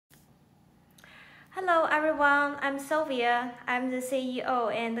Hello everyone, I'm Sylvia. I'm the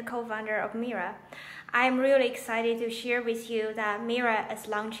CEO and the co-founder of Mira. I'm really excited to share with you that Mira is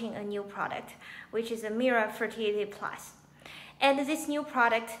launching a new product, which is a Mira Fertility Plus. And this new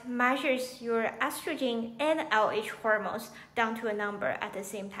product measures your estrogen and LH hormones down to a number at the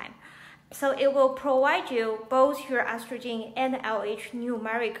same time. So it will provide you both your estrogen and LH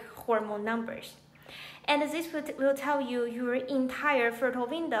numeric hormone numbers. And this will tell you your entire fertile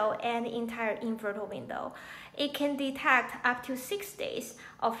window and entire infertile window. It can detect up to 6 days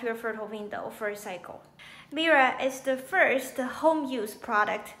of your fertile window for a cycle. Mira is the first home use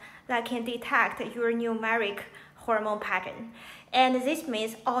product that can detect your numeric hormone pattern. And this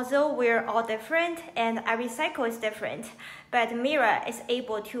means although we're all different and every cycle is different, but Mira is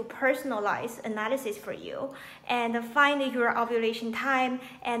able to personalize analysis for you and find your ovulation time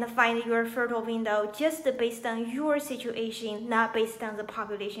and find your fertile window just based on your situation, not based on the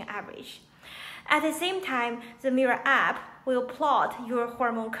population average. At the same time, the Mira app will plot your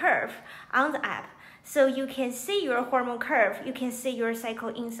hormone curve on the app. So you can see your hormone curve, you can see your cycle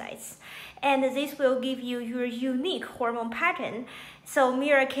insights. And this will give you your unique hormone pattern. So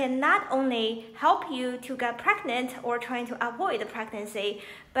Mira can not only help you to get pregnant or trying to avoid pregnancy,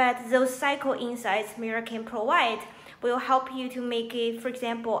 but those cycle insights Mira can provide will help you to make, for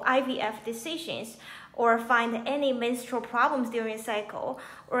example, IVF decisions, or find any menstrual problems during a cycle,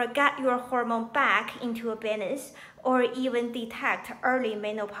 or get your hormone back into a balance, or even detect early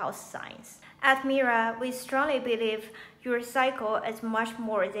menopause signs. At Mira, we strongly believe your cycle is much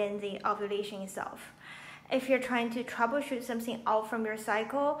more than the ovulation itself. If you're trying to troubleshoot something out from your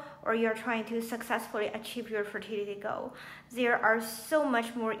cycle, or you're trying to successfully achieve your fertility goal, there are so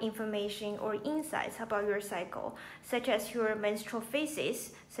much more information or insights about your cycle, such as your menstrual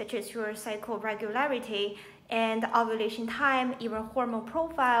phases, such as your cycle regularity, and ovulation time, even hormone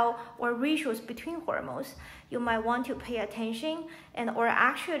profile or ratios between hormones. You might want to pay attention, or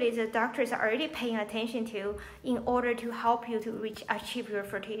actually the doctors are already paying attention to in order to help you to achieve your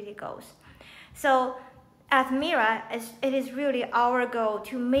fertility goals. So at Mira, it is really our goal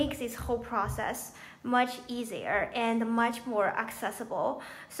to make this whole process much easier and much more accessible,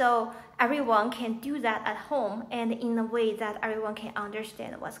 so everyone can do that at home and in a way that everyone can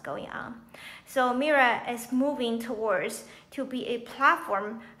understand what's going on. So Mira is moving towards to be a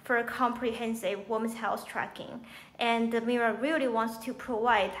platform for comprehensive women's health tracking, and Mira really wants to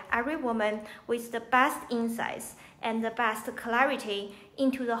provide every woman with the best insights and the best clarity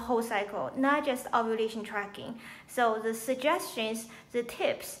into the whole cycle, not just ovulation tracking. So the suggestions, the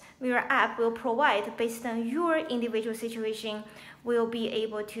tips Mira app will provide based on your individual situation will be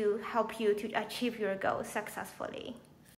able to help you to achieve your goals successfully.